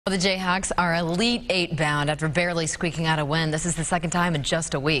The Jayhawks are Elite Eight bound after barely squeaking out a win. This is the second time in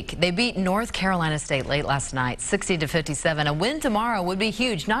just a week. They beat North Carolina State late last night, 60-57. A win tomorrow would be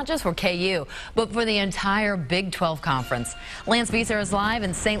huge, not just for KU, but for the entire Big 12 Conference. Lance Vieser is live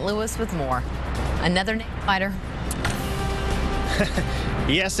in St. Louis with more. Another fighter.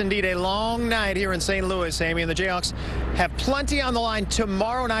 Yes, indeed, a long night here in St. Louis, Amy, and the Jayhawks have plenty on the line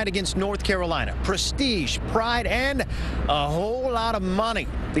tomorrow night against North Carolina. Prestige, pride, and a whole lot of money.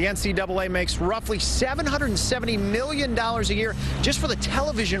 The NCAA makes roughly $770 million a year just for the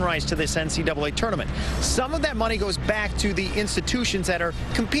television rights to this NCAA tournament. Some of that money goes back to the institutions that are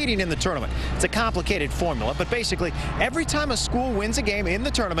competing in the tournament. It's a complicated formula, but basically, every time a school wins a game in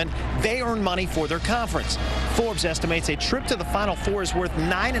the tournament, they earn money for their conference. Forbes estimates a trip to the Final Four is worth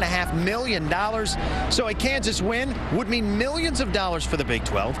 $9.5 million. So a Kansas win would mean millions of dollars for the Big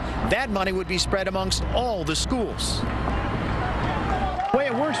 12. That money would be spread amongst all the schools. The way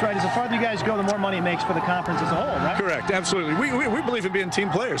it works, right, is the farther you guys go, the more money it makes for the conference as a whole, right? Correct, absolutely. We believe in being team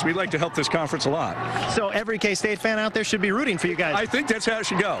players. We'd like to help this conference a lot. So every K-State fan out there should be rooting for you guys. I think that's how it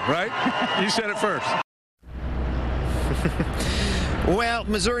should go, right? You said it first. Well,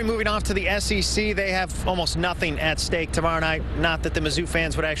 Missouri moving off to the SEC. They have almost nothing at stake tomorrow night. Not that the Mizzou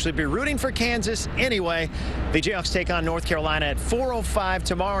fans would actually be rooting for Kansas anyway. The Jayhawks take on North Carolina at 4:05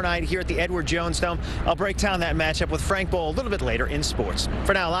 tomorrow night here at the Edward Jones Dome. I'll break down that matchup with Frank Bowl a little bit later in sports.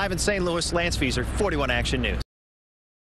 For now, live in St. Louis, Lance Vieser, 41 Action News.